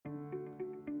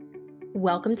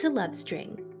Welcome to Love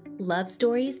String, love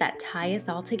stories that tie us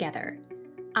all together.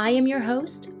 I am your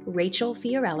host, Rachel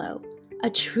Fiorello, a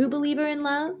true believer in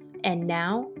love and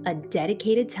now a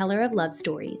dedicated teller of love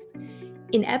stories.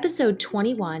 In episode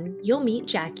 21, you'll meet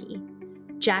Jackie.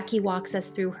 Jackie walks us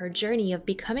through her journey of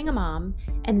becoming a mom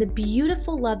and the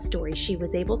beautiful love story she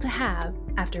was able to have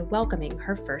after welcoming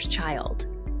her first child.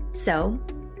 So,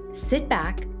 sit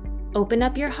back, open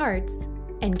up your hearts,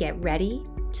 and get ready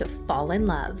to fall in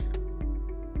love.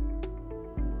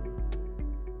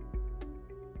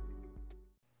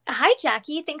 Hi,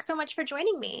 Jackie. Thanks so much for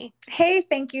joining me. Hey,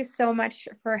 thank you so much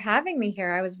for having me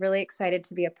here. I was really excited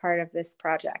to be a part of this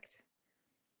project.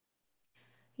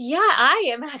 Yeah,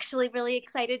 I am actually really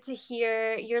excited to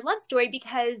hear your love story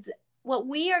because what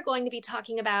we are going to be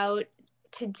talking about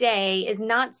today is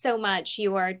not so much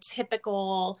your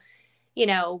typical,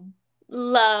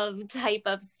 love type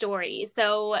of story.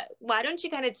 So why don't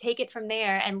you kind of take it from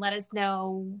there and let us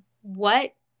know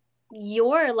what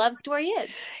your love story is?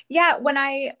 Yeah, when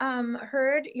I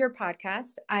heard your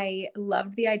podcast, I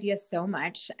loved the idea so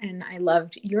much and I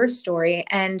loved your story.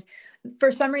 And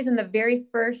for some reason, the very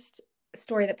first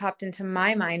story that popped into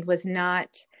my mind was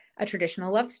not a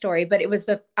traditional love story, but it was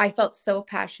I felt so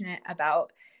passionate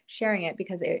about sharing it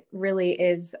because it really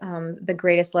is the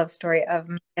greatest love story of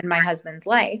me and my husband's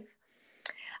life.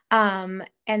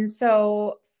 And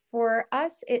so for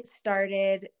us, it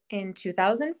started in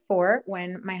 2004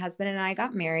 when my husband and I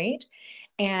got married.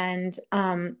 And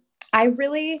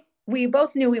we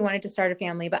both knew we wanted to start a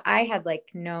family, but I had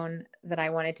known that I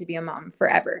wanted to be a mom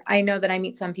forever. I know that I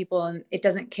meet some people and it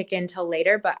doesn't kick in till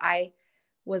later, but I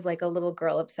was like a little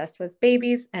girl obsessed with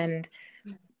babies and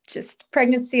just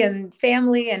pregnancy and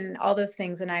family and all those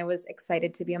things. And I was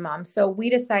excited to be a mom. So we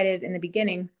decided in the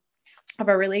beginning of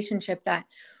our relationship that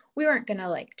we weren't going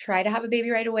to try to have a baby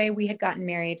right away. We had gotten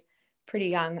married pretty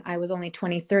young. I was only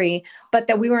 23, but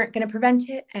that we weren't going to prevent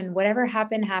it. And whatever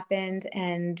happened, happened.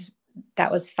 And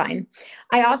that was fine.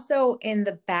 I also, in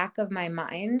the back of my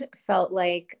mind, felt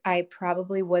like I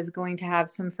probably was going to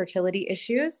have some fertility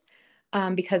issues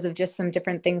because of just some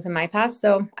different things in my past.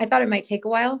 So I thought it might take a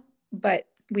while, but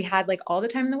we had all the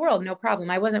time in the world, no problem.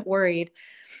 I wasn't worried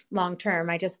long term.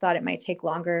 I just thought it might take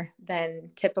longer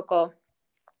than typical.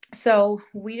 So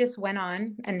we just went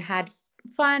on and had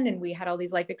fun and we had all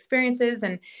these life experiences.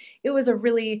 And it was a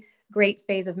really great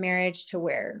phase of marriage to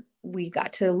where we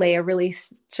got to lay a really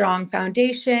strong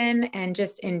foundation and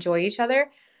just enjoy each other.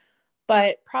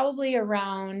 But probably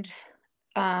around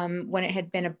when it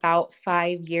had been about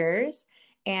 5 years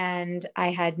and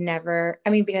I had never,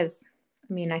 I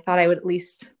thought I would at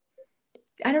least,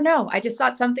 I don't know. I just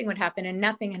thought something would happen and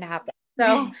nothing had happened.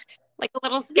 So like a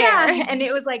little scare. Yeah, and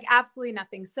it was absolutely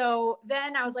nothing. So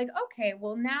then I was like, okay,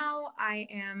 well, now I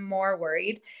am more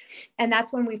worried. And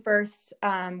that's when we first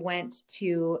went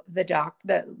to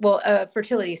a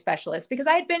fertility specialist, because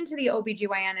I had been to the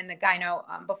OBGYN and the gyno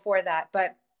before that,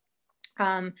 but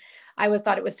I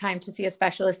thought it was time to see a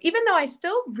specialist, even though I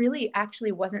still really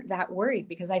actually wasn't that worried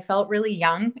because I felt really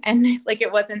young and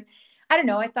it wasn't, I don't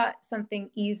know, I thought something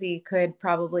easy could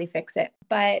probably fix it.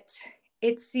 But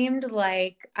it seemed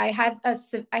like I had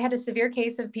a severe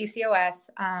case of PCOS.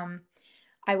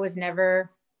 I was never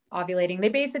ovulating. They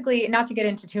basically, not to get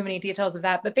into too many details of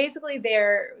that, but basically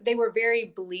they were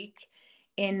very bleak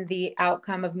in the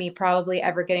outcome of me probably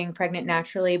ever getting pregnant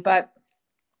naturally. But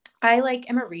I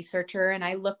am a researcher and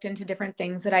I looked into different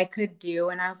things that I could do.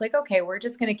 And I was like, okay, we're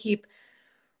just going to keep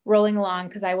rolling along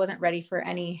because I wasn't ready for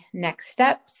any next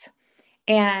steps.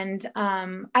 And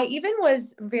I even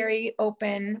was very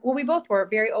open. Well, we both were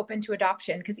very open to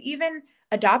adoption because even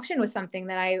adoption was something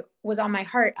that I was on my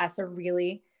heart as a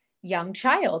really young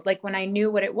child. When I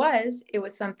knew what it was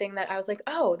something that I was like,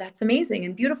 oh, that's amazing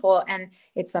and beautiful. And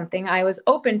it's something I was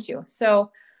open to.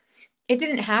 So it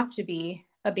didn't have to be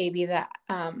a baby that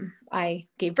I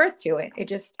gave birth to.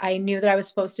 I knew that I was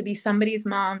supposed to be somebody's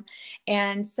mom.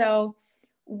 And so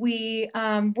we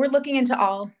were looking into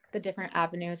all the different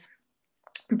avenues.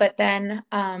 But then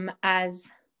as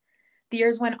the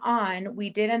years went on, we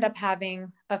did end up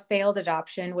having a failed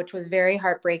adoption, which was very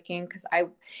heartbreaking because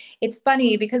it's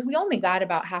funny because we only got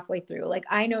about halfway through.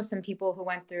 I know some people who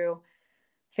went through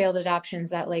failed adoptions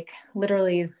that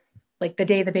literally the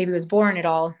day the baby was born, it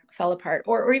all fell apart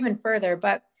or even further.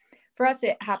 But for us,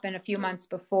 it happened a few months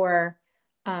before,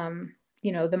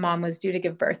 the mom was due to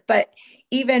give birth. But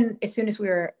even as soon as we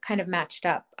were kind of matched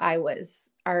up, I was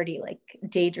already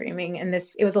daydreaming, and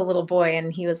it was a little boy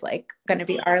and he was going to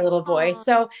be our little boy.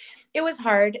 So it was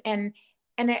hard. And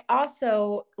I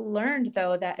also learned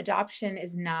though that adoption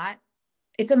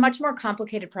it's a much more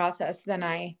complicated process than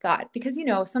I thought, because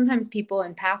sometimes people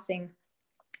in passing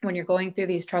when you're going through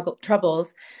these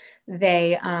troubles,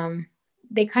 they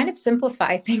they kind of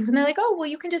simplify things, and they're like, oh, well,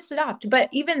 you can just adopt. But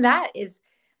even that is,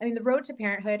 I mean, the road to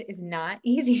parenthood is not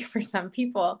easy for some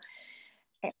people.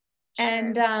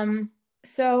 And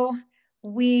so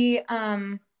we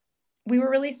we were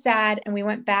really sad, and we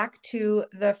went back to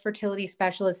the fertility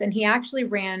specialist, and he actually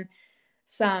ran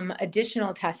some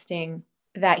additional testing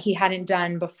that he hadn't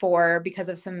done before because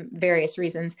of some various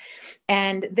reasons.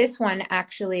 And this one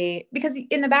actually, because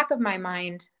in the back of my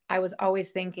mind, I was always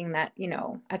thinking that, you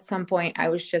know, at some point I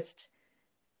was just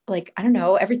like, I don't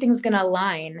know, everything was going to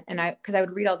align. And because I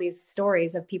would read all these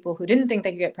stories of people who didn't think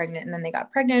they could get pregnant and then they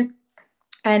got pregnant.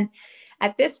 And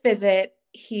at this visit,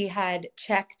 he had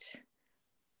checked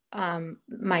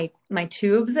my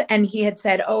tubes, and he had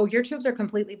said, oh, your tubes are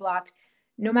completely blocked.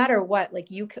 No matter what, like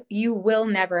you will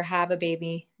never have a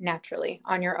baby naturally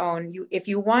on your own. If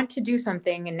you want to do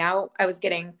something, and now I was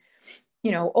getting,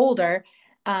 you know, older,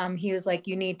 he was like,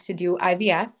 you need to do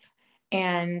IVF,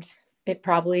 and it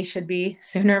probably should be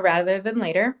sooner rather than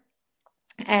later.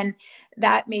 And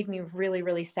that made me really,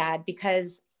 really sad,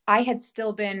 because I had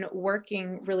still been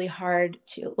working really hard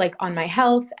to, like, on my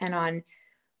health and on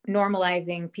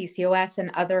normalizing PCOS and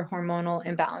other hormonal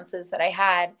imbalances that I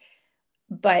had.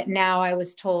 But now I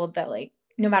was told that, like,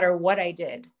 no matter what I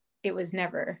did, it was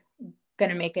never going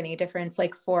to make any difference,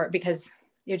 like, because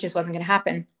it just wasn't going to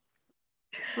happen.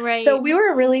 Right. So we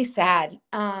were really sad.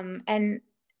 And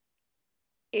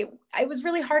it was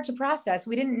really hard to process.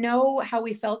 We didn't know how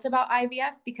we felt about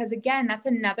IVF, because, again, that's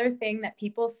another thing that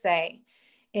people say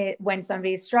when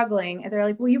somebody's struggling. They're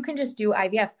like, well, you can just do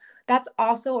IVF. That's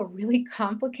also a really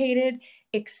complicated,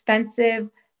 expensive,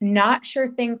 not sure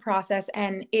thing process.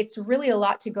 And it's really a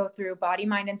lot to go through, body,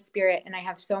 mind, and spirit. And I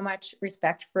have so much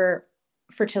respect for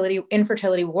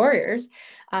infertility warriors.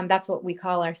 That's what we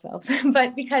call ourselves.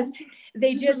 But because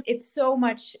it's so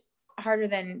much harder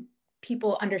than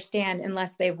people understand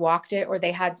unless they've walked it or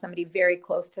they had somebody very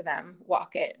close to them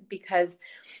walk it, because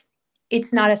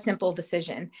it's not a simple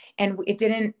decision. And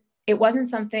it wasn't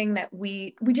something that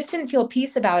we just didn't feel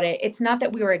peace about it. It's not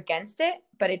that we were against it,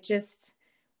 but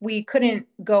we couldn't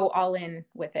go all in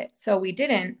with it. So we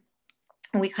didn't.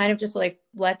 And we kind of just like,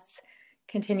 let's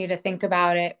continue to think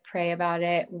about it, pray about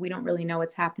it. We don't really know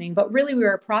what's happening, but really we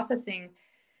were processing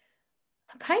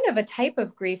kind of a type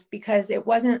of grief, because it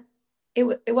wasn't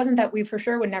that we for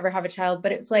sure would never have a child,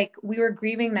 but it's like we were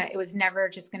grieving that it was never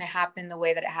just going to happen the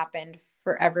way that it happened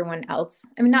for everyone else.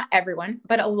 I mean, not everyone,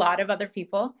 but a lot of other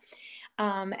people.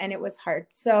 And it was hard.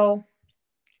 So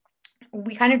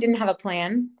we kind of didn't have a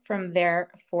plan from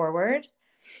there forward.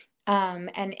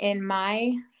 And in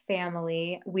my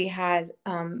family, we had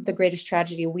the greatest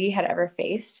tragedy we had ever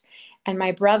faced. And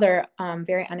my brother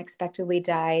very unexpectedly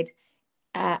died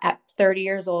at 30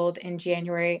 years old in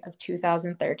January of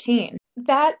 2013.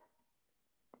 That,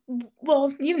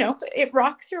 well, you know, it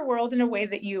rocks your world in a way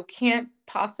that you can't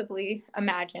possibly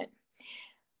imagine.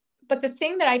 But the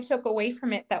thing that I took away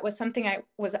from it that was something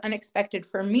was unexpected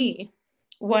for me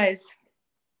was,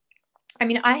 I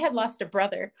mean, I had lost a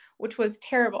brother, which was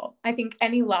terrible. I think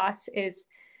any loss is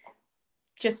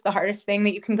just the hardest thing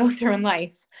that you can go through in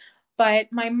life. But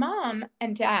my mom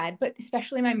and dad, but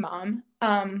especially my mom,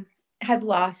 had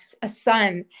lost a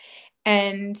son.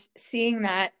 And seeing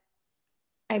that,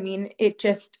 I mean, it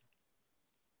just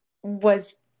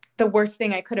was the worst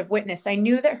thing I could have witnessed. I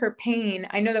knew that her pain,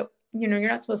 I know that, you know,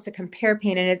 you're not supposed to compare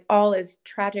pain, and it all is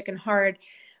tragic and hard,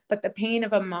 but the pain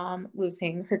of a mom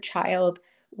losing her child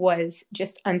was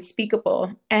just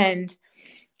unspeakable. And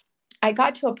I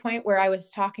got to a point where I was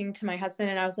talking to my husband,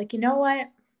 and I was like, you know what?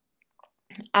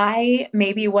 I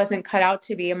maybe wasn't cut out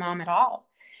to be a mom at all,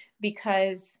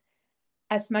 because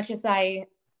as much as I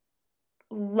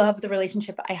love the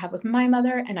relationship I have with my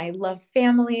mother, and I love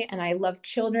family, and I love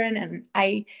children,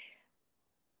 and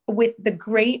with the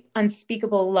great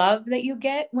unspeakable love that you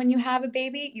get when you have a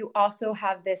baby, you also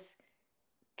have this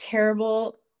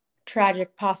terrible,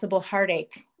 tragic, possible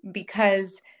heartache,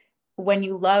 because when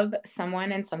you love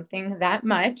someone and something that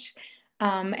much,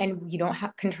 and you don't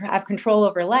have control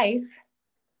over life,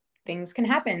 things can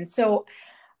happen. So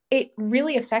it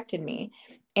really affected me.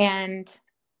 And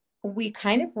we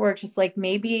kind of were just like,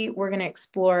 maybe we're going to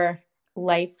explore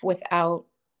life without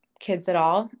kids at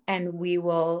all. And we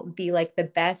will be like the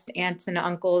best aunts and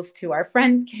uncles to our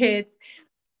friends' kids.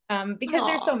 Because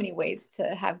there's so many ways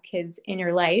to have kids in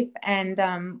your life.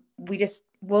 And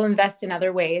we'll invest in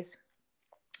other ways.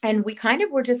 And we kind of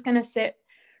were just going to sit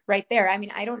right there. I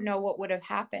mean, I don't know what would have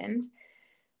happened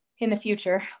in the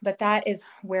future, but that is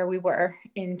where we were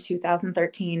in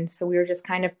 2013. So we were just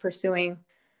kind of pursuing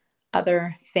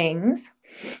other things.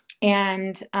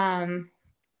 And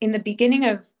in the beginning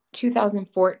of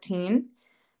 2014,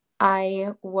 I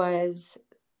was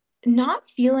not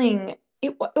feeling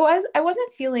I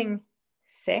wasn't feeling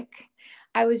sick.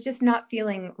 I was just not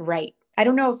feeling right. I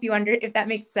don't know if that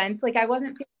makes sense. Like I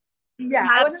wasn't yeah,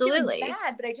 I wasn't feeling Absolutely.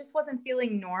 bad, but I just wasn't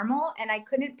feeling normal and I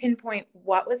couldn't pinpoint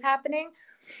what was happening.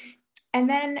 And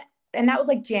then and that was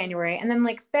like January. And then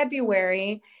like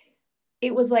February,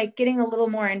 it was like getting a little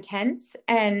more intense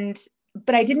and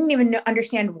but I didn't even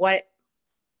understand what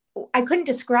I couldn't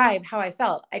describe how I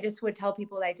felt. I just would tell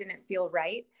people that I didn't feel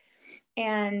right.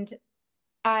 And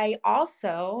I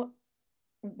also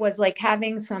was like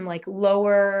having some like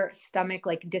lower stomach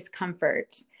like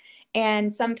discomfort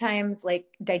and sometimes like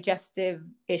digestive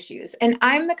issues. And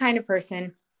I'm the kind of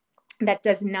person that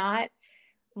does not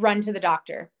run to the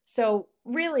doctor. So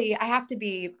really I have to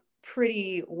be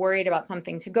pretty worried about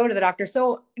something to go to the doctor.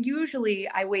 So usually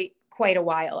I wait quite a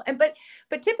while. And but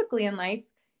typically in life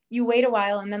you wait a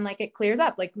while and then like it clears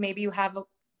up. Like maybe you have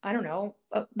I don't know,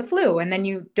 the flu and then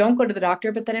you don't go to the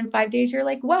doctor, but then in 5 days you're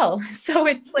like, well, so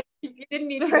it's like you didn't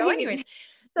need to go anyways.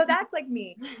 So that's like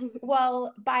me.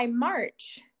 Well, by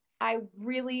March, I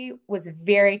really was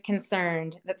very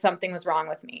concerned that something was wrong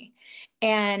with me.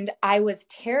 And I was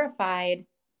terrified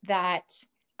that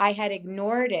I had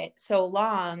ignored it so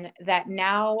long that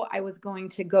now I was going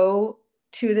to go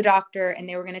to the doctor and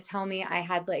they were going to tell me I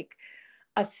had like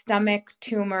a stomach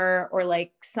tumor or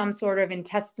like some sort of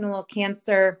intestinal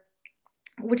cancer,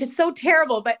 which is so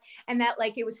terrible, but and that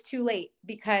like it was too late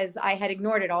because I had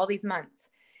ignored it all these months.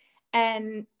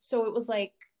 And so it was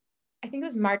like I think it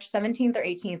was March 17th or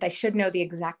 18th. I should know the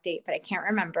exact date, but I can't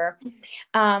remember.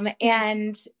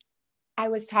 And I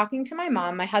was talking to my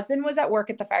mom. My husband was at work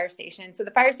at the fire station. So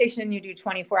the fire station, you do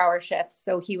 24-hour shifts.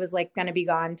 So he was like going to be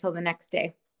gone till the next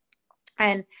day.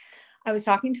 And I was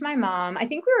talking to my mom. I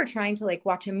think we were trying to like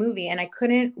watch a movie and I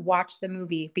couldn't watch the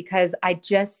movie because I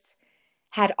just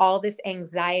had all this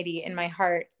anxiety in my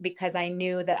heart because I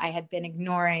knew that I had been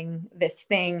ignoring this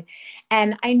thing.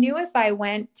 And I knew if I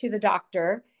went to the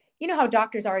doctor, you know how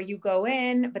doctors are, you go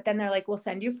in, but then they're like, we'll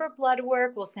send you for blood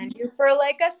work, we'll send you for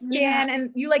like a scan,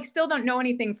 and you like still don't know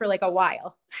anything for like a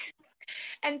while.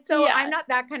 And so I'm not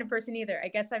that kind of person either. I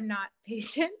guess I'm not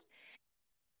patient.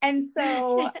 And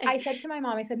so I said to my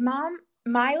mom, I said, Mom,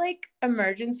 my like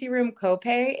emergency room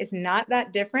copay is not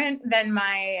that different than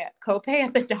my copay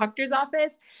at the doctor's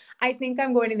office. I think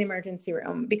I'm going to the emergency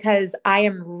room because I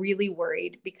am really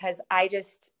worried because I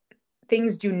just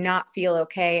things do not feel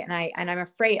okay and I'm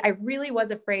afraid. I really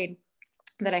was afraid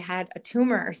that I had a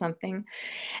tumor or something.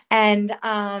 And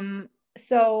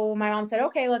so my mom said,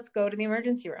 "Okay, let's go to the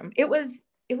emergency room." It was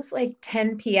like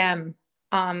 10 p.m.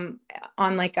 On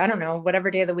like I don't know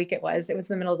whatever day of the week it was. It was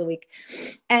the middle of the week,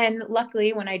 and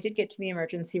luckily when I did get to the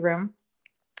emergency room,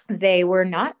 they were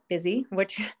not busy,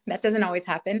 which that doesn't always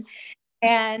happen.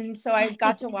 And so I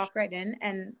got to walk right in,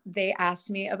 and they asked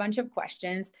me a bunch of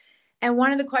questions. And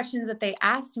one of the questions that they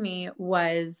asked me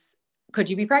was, "Could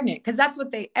you be pregnant?" Because that's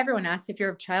what everyone asks if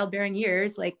you're of childbearing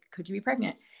years, like, "Could you be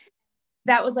pregnant?"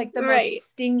 That was like the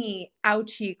most stingy,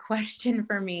 ouchy question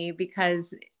for me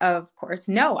because, of course,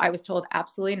 no, I was told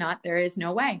absolutely not. There is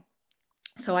no way.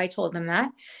 So I told them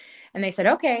that. And they said,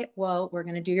 okay, well, we're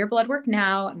going to do your blood work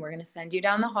now and we're going to send you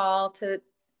down the hall to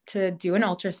do an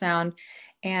ultrasound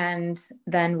and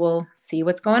then we'll see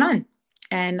what's going on.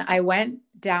 And I went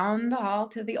down the hall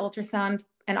to the ultrasound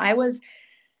and I was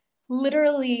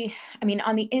literally, I mean,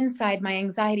 on the inside, my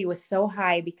anxiety was so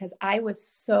high because I was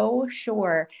so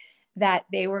sure that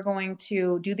they were going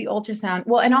to do the ultrasound.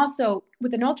 Well, and also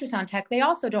with an ultrasound tech, they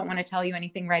also don't want to tell you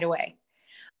anything right away.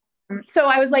 So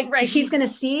I was like, she's going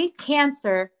to see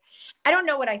cancer. I don't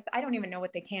even know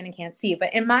what they can and can't see,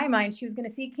 but in my mind, she was going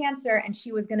to see cancer and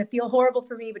she was going to feel horrible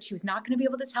for me, but she was not going to be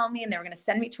able to tell me. And they were going to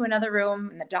send me to another room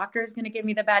and the doctor is going to give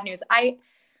me the bad news.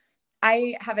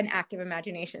 I have an active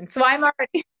imagination. So I'm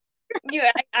already,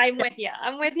 I'm with you.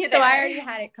 I'm with you there. So I already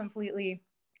had it completely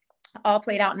all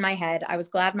played out in my head. I was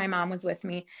glad my mom was with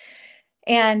me.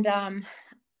 And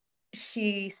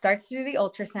she starts to do the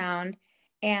ultrasound.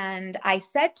 And I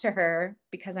said to her,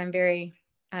 because I'm very,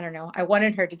 I don't know, I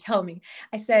wanted her to tell me.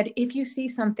 I said, if you see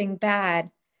something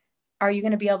bad, are you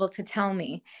going to be able to tell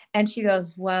me? And she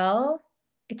goes, well,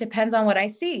 it depends on what I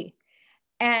see.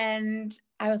 And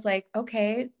I was like,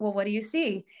 okay, well, what do you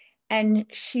see? And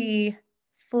she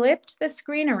flipped the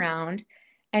screen around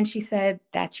and she said,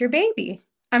 that's your baby.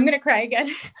 I'm going to cry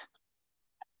again.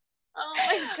 Oh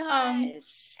my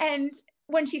gosh. And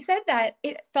when she said that,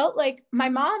 it felt like my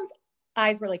mom's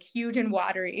eyes were like huge and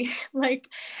watery. Like,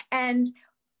 and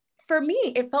for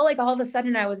me, it felt like all of a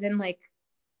sudden I was in like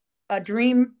a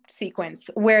dream sequence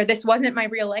where this wasn't my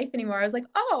real life anymore. I was like,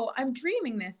 oh, I'm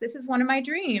dreaming this. This is one of my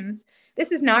dreams.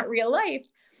 This is not real life.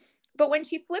 But when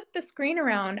she flipped the screen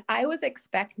around, I was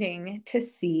expecting to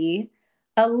see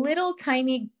a little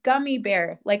tiny gummy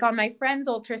bear, like on my friend's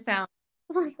ultrasound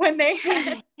when they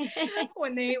had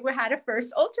a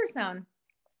first ultrasound.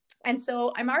 And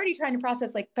so I'm already trying to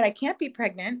process, like, but I can't be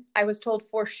pregnant. I was told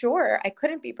for sure I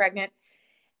couldn't be pregnant,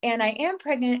 and I am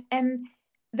pregnant. And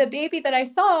the baby that I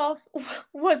saw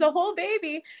was a whole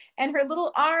baby, and her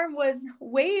little arm was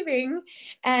waving.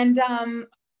 And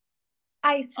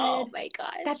I said, oh my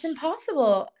gosh, that's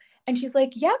impossible. And she's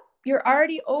like, yep, you're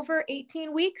already over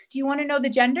 18 weeks. Do you want to know the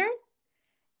gender?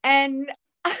 And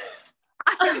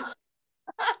I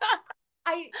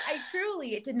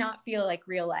truly, it did not feel like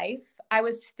real life. I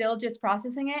was still just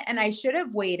processing it. And I should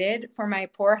have waited for my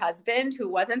poor husband who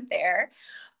wasn't there.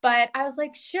 But I was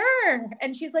like, sure.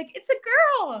 And she's like, it's a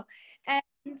girl. And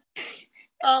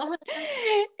oh,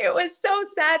 it was so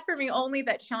sad for me only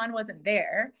that Sean wasn't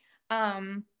there.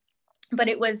 But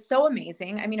it was so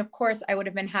amazing. I mean, of course, I would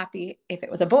have been happy if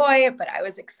it was a boy, but I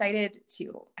was excited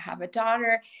to have a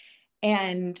daughter.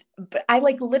 But I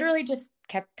like literally just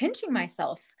kept pinching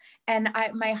myself. And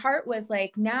my heart was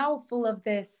like now full of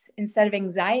this, instead of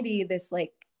anxiety, this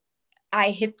like,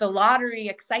 I hit the lottery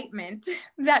excitement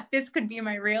that this could be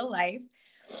my real life.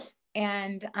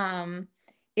 And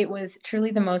it was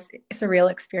truly the most surreal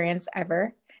experience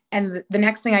ever. And the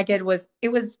next thing I did was, it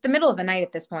was the middle of the night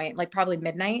at this point, like probably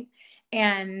midnight.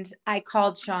 And I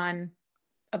called Sean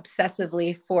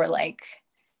obsessively for like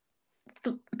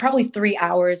probably 3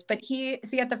 hours. But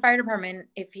at the fire department,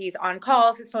 if he's on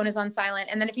calls, his phone is on silent.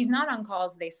 And then if he's not on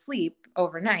calls, they sleep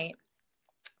overnight.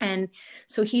 And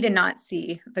so he did not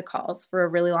see the calls for a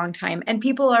really long time. And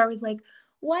people are always like,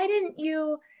 why didn't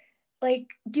you like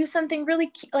do something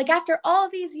really like after all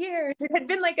these years, it had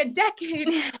been like a decade,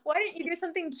 why didn't you do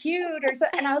something cute or so?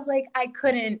 And I was like, I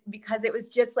couldn't, because it was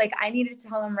just like, I needed to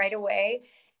tell him right away.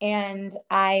 And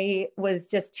I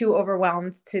was just too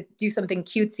overwhelmed to do something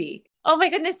cutesy. Oh my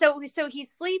goodness. So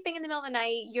he's sleeping in the middle of the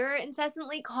night. You're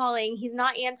incessantly calling. He's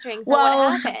not answering. So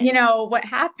well, what happened? What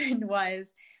happened was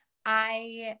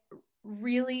I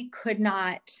really could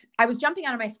not, I was jumping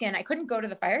out of my skin. I couldn't go to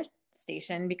the fire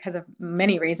station because of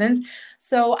many reasons.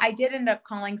 So I did end up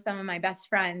calling some of my best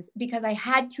friends because I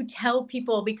had to tell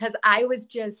people, because I was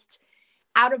just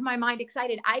out of my mind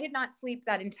excited. I did not sleep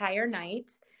that entire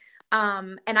night.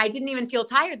 And I didn't even feel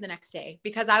tired the next day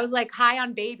because I was like high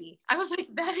on baby. I was like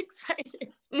that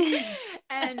excited.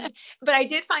 But I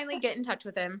did finally get in touch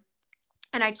with him,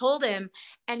 and I told him,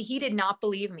 and he did not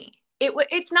believe me.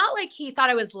 It's not like he thought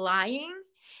I was lying.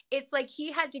 It's like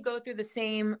he had to go through the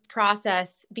same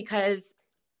process, because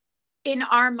in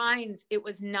our minds, it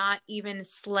was not even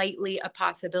slightly a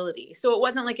possibility. So it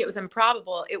wasn't like it was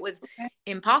improbable. It was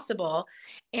impossible.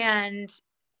 And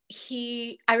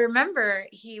I remember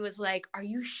he was like, are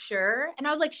you sure? And I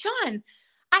was like, Sean,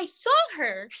 I saw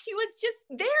her. She was just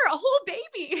there, a whole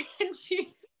baby.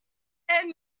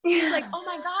 And he's like, oh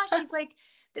my gosh. He's like,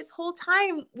 this whole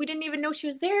time we didn't even know she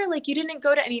was there. Like, you didn't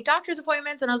go to any doctor's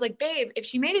appointments. And I was like, babe, if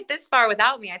she made it this far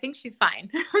without me, I think she's fine.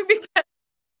 Because,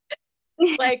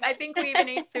 like, I think we even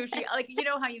ate sushi. Like, you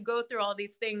know how you go through all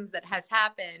these things that has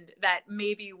happened that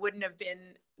maybe wouldn't have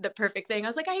been the perfect thing. I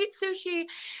was like, I ate sushi,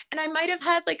 and I might have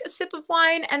had like a sip of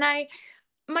wine, and I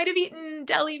might have eaten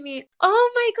deli meat.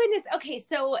 Oh my goodness. Okay.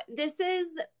 So this is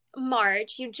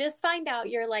March. You just find out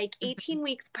you're like 18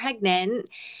 weeks pregnant.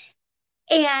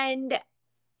 And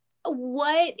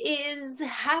what is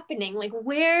happening? Like,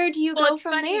 where do you go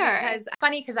from there?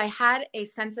 Funny because I had a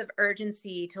sense of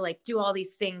urgency to like do all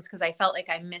these things because I felt like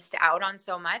I missed out on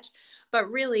so much. But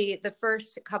really, the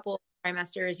first couple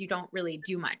trimesters, you don't really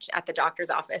do much at the doctor's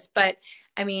office. But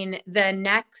I mean, the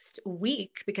next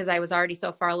week, because I was already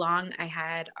so far along, I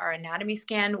had our anatomy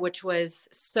scan, which was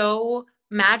so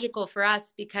magical for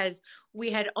us because we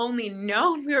had only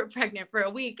known we were pregnant for a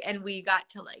week, and we got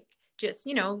to like just,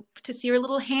 to see her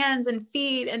little hands and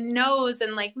feet and nose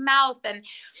and like mouth. And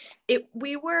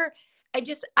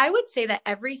I would say that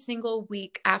every single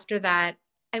week after that,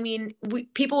 I mean,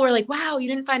 people were like, wow, you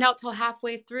didn't find out till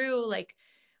halfway through. Like,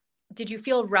 did you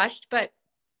feel rushed? But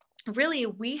really,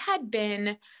 we had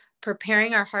been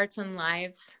preparing our hearts and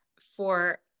lives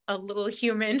for a little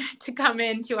human to come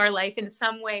into our life in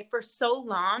some way for so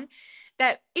long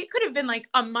that it could have been like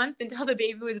a month until the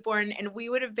baby was born, and we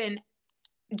would have been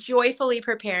joyfully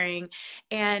preparing.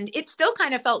 And it still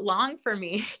kind of felt long for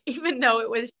me, even though it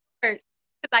was short,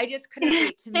 because I just couldn't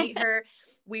wait to meet her.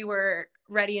 We were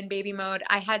ready in baby mode.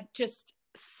 I had just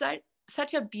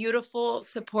such a beautiful,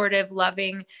 supportive,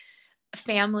 loving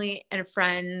family and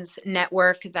friends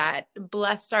network that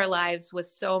blessed our lives with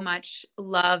so much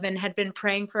love and had been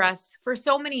praying for us for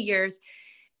so many years.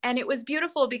 And it was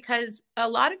beautiful because a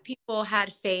lot of people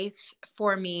had faith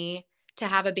for me to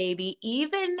have a baby,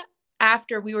 even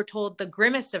after we were told the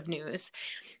grimmest of news.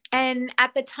 And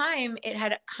at the time, it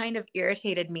had kind of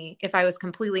irritated me, if I was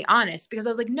completely honest, because I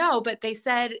was like, no, but they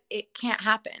said it can't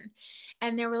happen.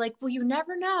 And they were like, well, you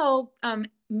never know.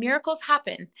 Miracles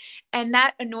happen. And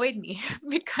that annoyed me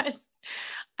because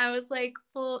I was like,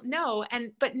 well, no.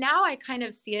 But now I kind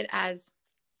of see it as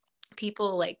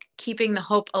people like keeping the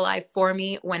hope alive for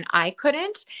me when I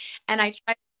couldn't. And I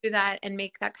try to do that and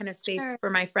make that kind of space Sure. for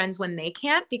my friends when they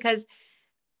can't, because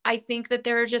I think that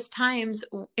there are just times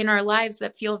in our lives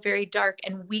that feel very dark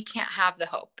and we can't have the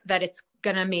hope that it's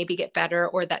going to maybe get better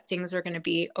or that things are going to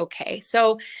be okay.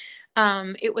 So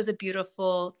it was a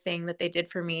beautiful thing that they did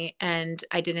for me and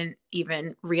I didn't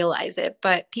even realize it.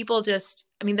 But people just,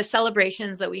 I mean, the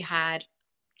celebrations that we had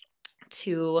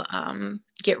to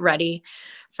get ready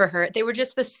for her, they were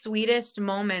just the sweetest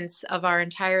moments of our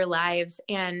entire lives.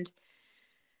 And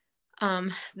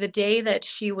the day that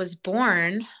she was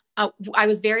born, I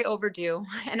was very overdue,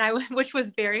 and which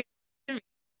was very,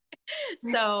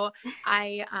 so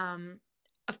I,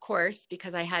 of course,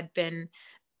 because I had been,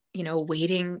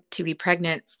 waiting to be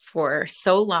pregnant for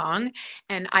so long,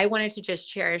 and I wanted to just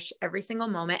cherish every single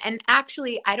moment. And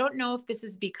actually, I don't know if this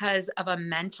is because of a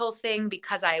mental thing,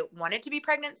 because I wanted to be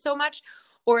pregnant so much,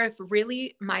 or if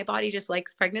really my body just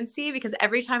likes pregnancy, because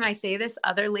every time I say this,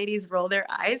 other ladies roll their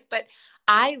eyes, but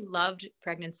I loved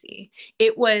pregnancy.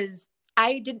 It was,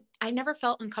 I never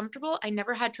felt uncomfortable. I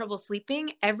never had trouble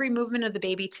sleeping. Every movement of the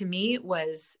baby to me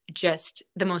was just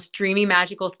the most dreamy,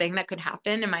 magical thing that could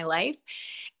happen in my life.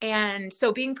 And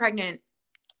so being pregnant,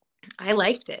 I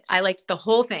liked it. I liked the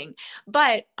whole thing.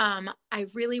 But I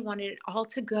really wanted it all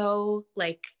to go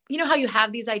like, you know how you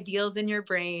have these ideals in your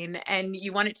brain and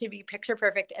you want it to be picture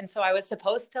perfect. And so I was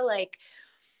supposed to like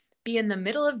be in the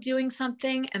middle of doing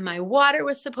something and my water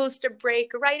was supposed to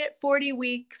break right at 40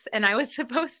 weeks and I was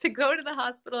supposed to go to the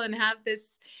hospital and have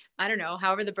this, I don't know,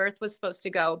 however the birth was supposed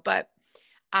to go, but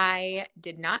I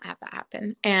did not have that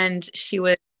happen. And she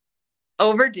was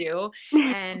overdue.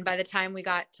 And by the time we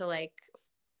got to like,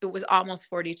 it was almost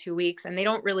 42 weeks and they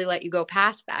don't really let you go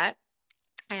past that.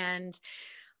 And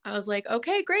I was like,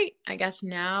 okay, great. I guess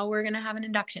now we're going to have an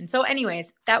induction. So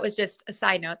anyways, that was just a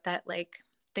side note that like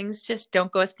things just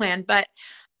don't go as planned. But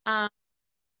um,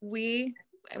 we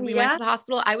went Yeah. to the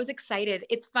hospital. I was excited.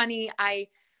 It's funny. I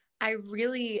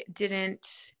really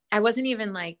didn't, I wasn't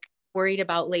even like worried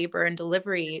about labor and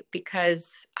delivery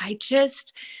because I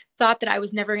just thought that I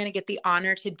was never going to get the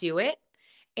honor to do it.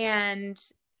 And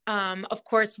of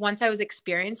course, once I was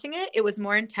experiencing it, it was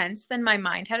more intense than my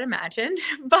mind had imagined,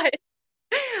 but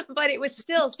it was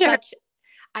still Sure. such,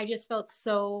 I just felt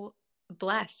so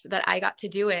blessed that I got to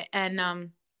do it.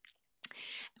 And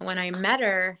when I met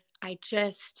her, I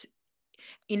just,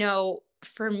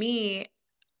 for me,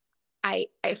 I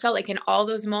felt like in all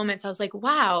those moments, I was like,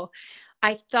 wow,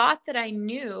 I thought that I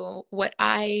knew what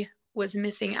I was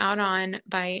missing out on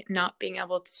by not being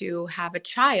able to have a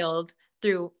child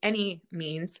through any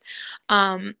means.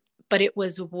 Um, but it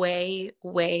was way,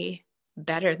 way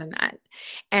better than that.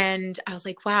 And I was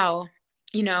like, wow,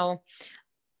 you know,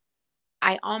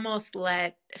 I almost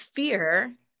let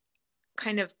fear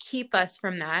kind of keep us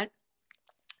from that.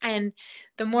 And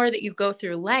the more that you go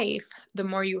through life, the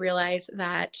more you realize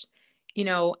that,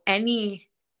 any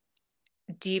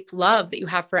deep love that you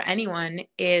have for anyone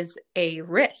is a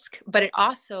risk, but it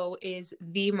also is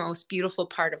the most beautiful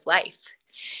part of life.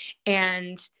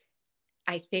 And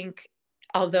I think,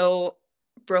 although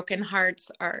broken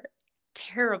hearts are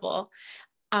terrible,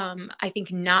 I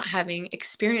think not having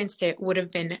experienced it would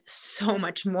have been so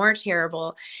much more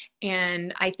terrible.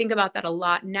 And I think about that a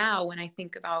lot now when I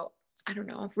think about, I don't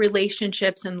know,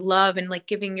 relationships and love and like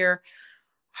giving your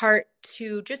heart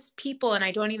to just people. And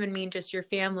I don't even mean just your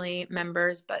family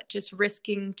members, but just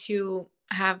risking to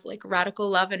have like radical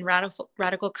love and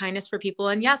radical kindness for people.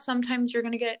 And yes, sometimes you're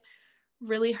going to get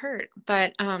really hurt,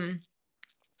 but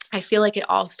I feel like it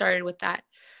all started with that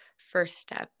first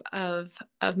step of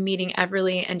meeting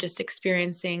Everly and just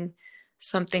experiencing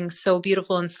something so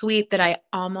beautiful and sweet that I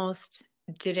almost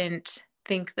didn't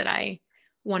think that I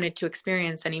wanted to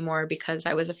experience anymore because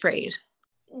I was afraid.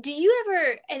 Do you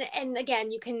ever, and again,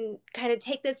 you can kind of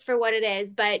take this for what it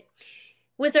is, but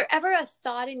was there ever a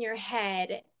thought in your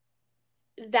head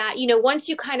that, once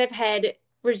you kind of had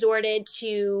resorted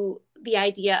to the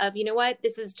idea of, what,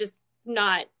 this is just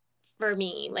not for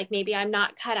me, like maybe I'm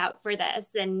not cut out for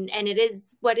this, and it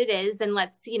is what it is, and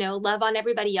let's, love on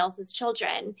everybody else's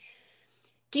children.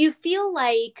 Do you feel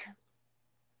like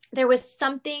there was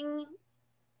something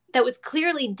that was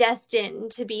clearly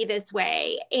destined to be this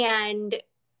way? And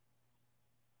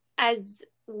as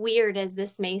weird as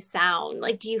this may sound,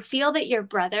 like, do you feel that your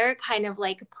brother kind of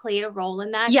like played a role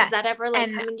in that? Does that Yes. ever like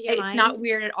And come into your it's not mind?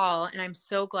 weird at all. And I'm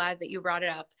so glad that you brought it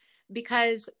up,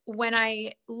 because when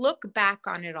I look back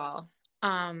on it all,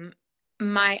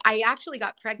 I actually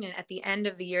got pregnant at the end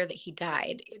of the year that he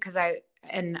died,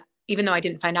 and even though I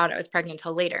didn't find out I was pregnant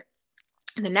until later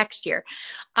the next year.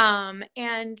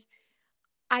 And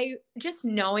I just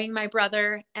knowing my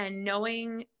brother and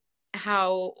knowing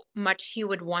how much he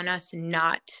would want us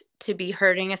not to be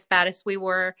hurting as bad as we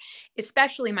were,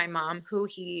 especially my mom, who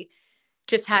he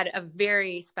just had a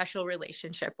very special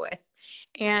relationship with.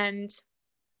 And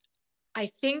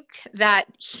I think that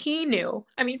he knew.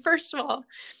 I mean, first of all,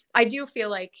 I do feel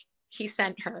like he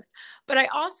sent her, but I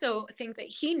also think that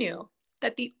he knew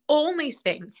that the only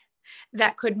thing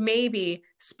that could maybe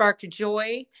spark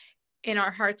joy in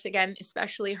our hearts again,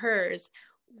 especially hers,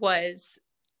 was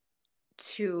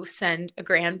to send a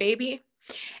grandbaby.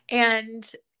 And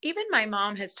even my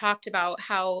mom has talked about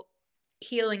how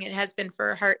healing it has been for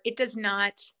her heart. It does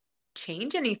not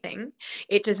change anything.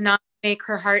 It does not make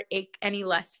her heart ache any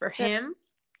less for Sure. him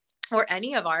or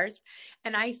any of ours.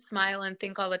 And I smile and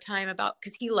think all the time about,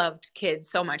 because he loved kids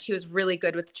so much. He was really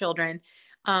good with children.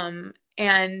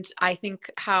 And I think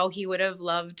how he would have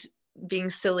loved being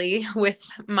silly with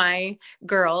my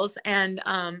girls.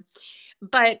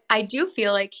 But I do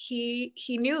feel like he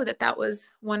knew that that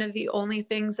was one of the only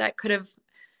things that could have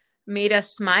made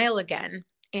us smile again.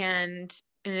 And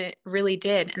it really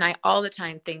did. And I all the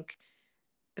time think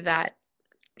that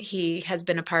he has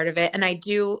been a part of it. And I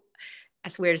do,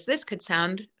 as weird as this could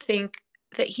sound, think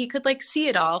that he could like see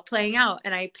it all playing out.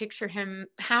 And I picture him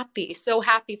happy, so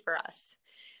happy for us.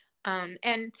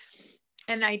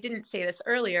 And I didn't say this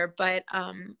earlier, but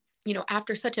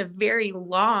after such a very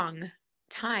long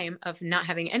time of not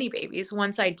having any babies,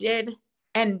 once I did,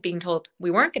 and being told we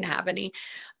weren't going to have any,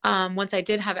 once I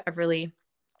did have Everly,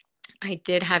 I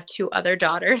did have two other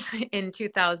daughters in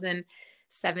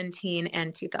 2017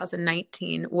 and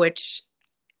 2019, which,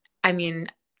 I mean,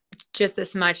 just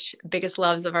as much biggest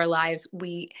loves of our lives.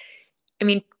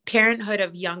 Parenthood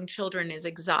of young children is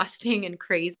exhausting and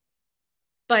crazy,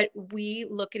 but we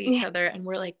look at each Yeah. other and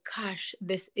we're like, gosh,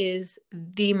 this is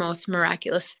the most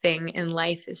miraculous thing in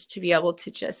life, is to be able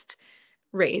to just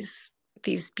raise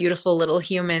these beautiful little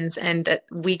humans and that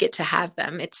we get to have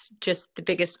them. It's just the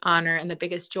biggest honor and the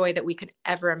biggest joy that we could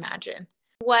ever imagine.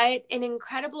 What an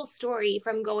incredible story,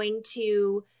 from going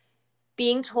to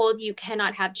being told you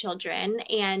cannot have children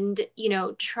and,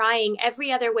 trying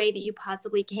every other way that you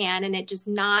possibly can and it just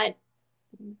not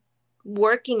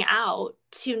working out,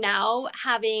 to now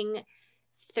having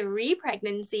three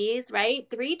pregnancies, right?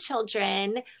 Three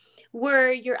children.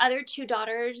 Were your other two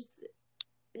daughters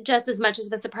just as much of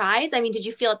a surprise? I mean, did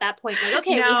you feel at that point like,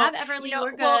 okay, we No, have Everly,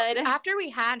 we're well, good? after we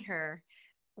had her,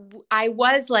 I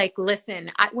was like, listen,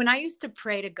 when I used to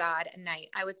pray to God at night,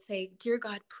 I would say, dear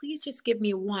God, please just give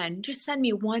me one, just send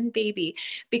me one baby,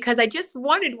 because I just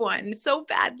wanted one so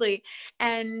badly.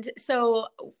 And so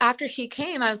after she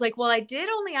came, I was like, well, I did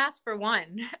only ask for one.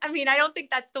 I mean, I don't think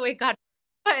that's the way God,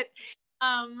 but,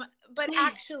 um, but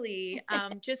actually,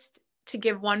 just to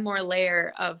give one more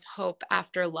layer of hope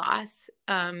after loss,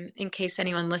 in case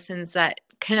anyone listens that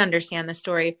can understand the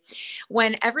story.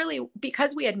 When Everly,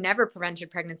 because we had never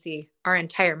prevented pregnancy our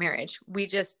entire marriage, we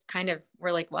just kind of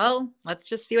were like, well, let's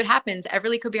just see what happens.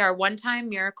 Everly could be our one-time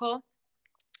miracle,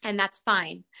 and that's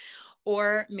fine.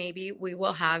 Or maybe we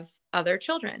will have other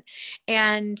children.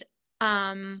 And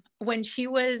when she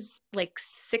was like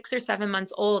 6 or 7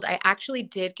 months old, I actually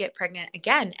did get pregnant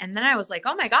again. And then I was like,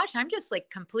 oh my gosh, I'm just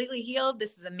like completely healed.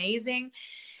 This is amazing.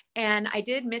 And I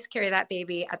did miscarry that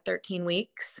baby at 13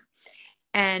 weeks.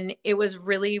 And it was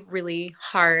really, really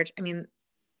hard. I mean,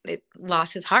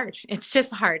 loss is hard. It's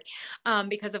just hard,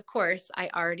 because of course I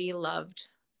already loved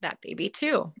that baby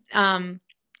too.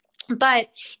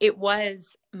 But it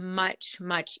was much,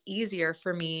 much easier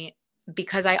for me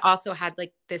because I also had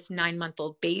like this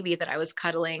 9-month-old baby that I was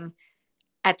cuddling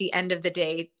at the end of the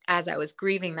day as I was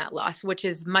grieving that loss, which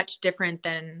is much different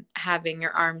than having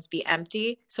your arms be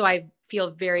empty. So I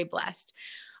feel very blessed.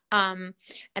 Um,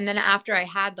 and then after I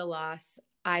had the loss,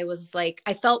 I was like,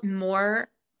 I felt more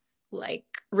like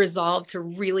resolved to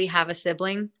really have a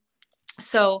sibling.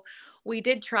 So we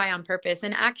did try on purpose.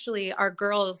 And actually, our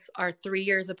girls are 3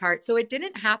 years apart. So it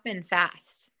didn't happen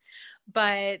fast.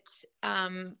 But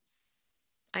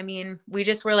we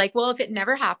just were like, well, if it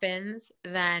never happens,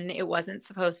 then it wasn't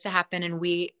supposed to happen. And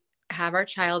we have our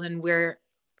child and we're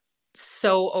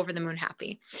so over the moon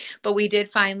happy. But we did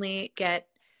finally get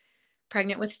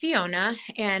pregnant with Fiona.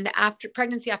 And after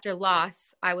pregnancy after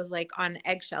loss, I was like on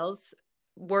eggshells,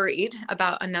 worried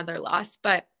about another loss.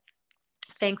 But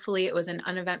thankfully, it was an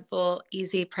uneventful,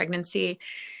 easy pregnancy.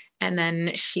 And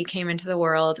then she came into the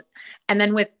world. And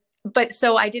then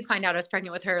so I did find out I was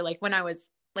pregnant with her like when I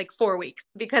was like 4 weeks,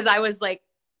 because I was like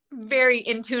very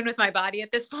in tune with my body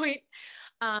at this point.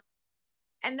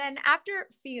 And then after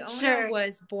Fiona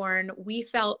was born, we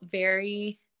felt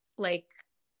very like,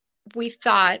 we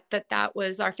thought that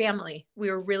was our family.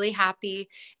 We were really happy.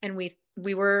 And we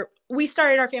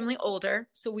started our family older.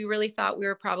 So we really thought we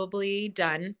were probably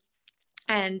done,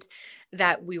 and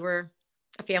that we were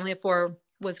a family of 4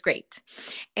 was great.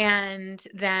 And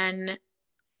then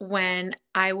when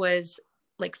I was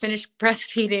like finished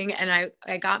breastfeeding and I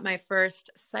got my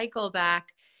first cycle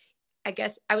back, I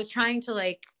guess I was trying to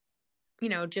like,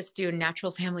 just do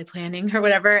natural family planning or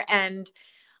whatever. And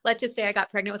let's just say I got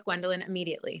pregnant with Gwendolyn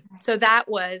immediately. So that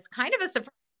was kind of a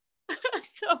surprise.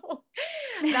 So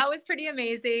that was pretty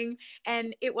amazing.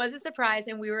 And it was a surprise.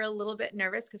 And we were a little bit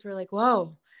nervous because we're like,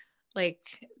 whoa, like,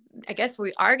 I guess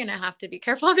we are going to have to be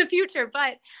careful in the future.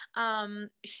 But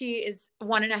she is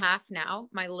 1.5 now,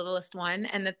 my littlest one.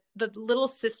 And the little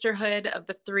sisterhood of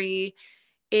the 3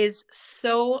 is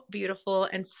so beautiful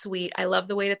and sweet. I love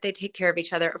the way that they take care of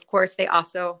each other. Of course, they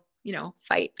also,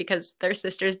 fight because they're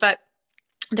sisters, but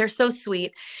they're so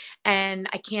sweet. And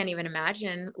I can't even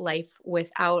imagine life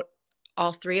without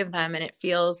all 3 of them. And it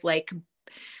feels like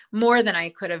more than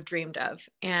I could have dreamed of.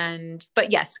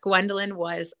 But yes, Gwendolyn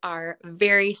was our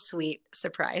very sweet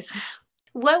surprise.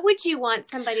 What would you want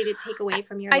somebody to take away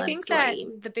from your love story? I think that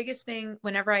the biggest thing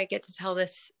whenever I get to tell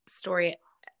this story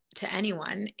to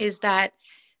anyone is that,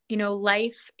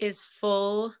 life is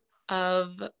full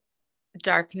of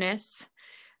darkness,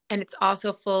 and it's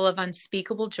also full of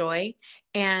unspeakable joy.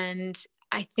 And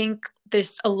I think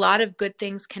there's a lot of good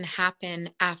things can happen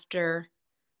after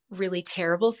really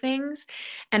terrible things.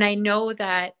 And I know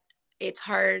that it's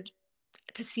hard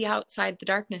to see outside the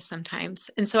darkness sometimes.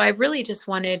 And so I really just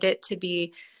wanted it to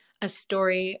be a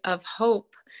story of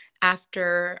hope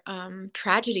after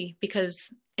tragedy, because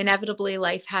inevitably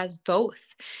life has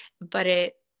both, but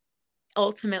it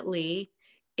ultimately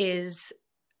is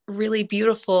really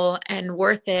beautiful and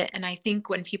worth it. And I think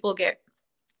when people get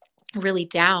really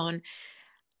down,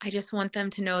 I just want them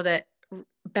to know that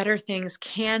better things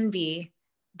can be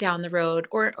down the road,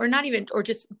 or not even, or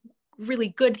just really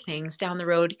good things down the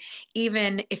road,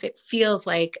 even if it feels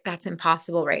like that's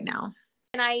impossible right now.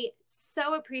 And I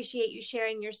so appreciate you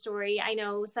sharing your story. I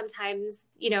know sometimes,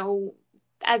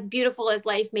 as beautiful as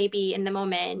life may be in the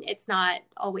moment, it's not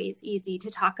always easy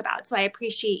to talk about. So I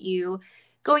appreciate you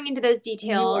going into those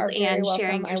details and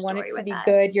sharing your story with us. I want it to be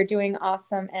good. You're doing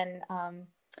awesome. And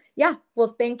yeah,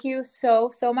 well, thank you so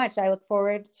much. I look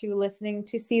forward to listening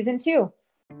to season 2.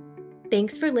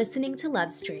 Thanks for listening to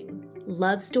Love String,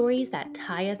 love stories that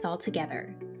tie us all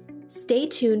together. Stay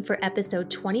tuned for episode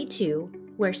 22,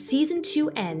 where season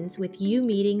 2 ends with you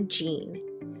meeting Jean.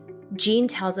 Jean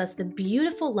tells us the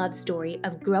beautiful love story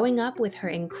of growing up with her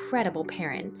incredible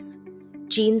parents.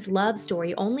 Jean's love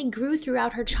story only grew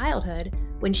throughout her childhood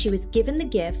when she was given the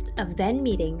gift of then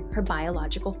meeting her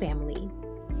biological family.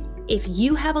 If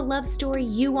you have a love story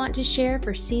you want to share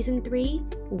for season 3,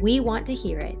 we want to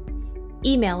hear it.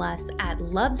 Email us at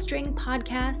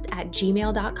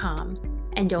lovestringpodcast@gmail.com,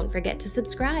 and don't forget to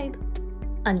subscribe.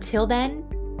 Until then,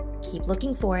 keep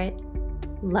looking for it.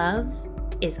 Love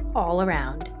is all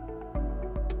around.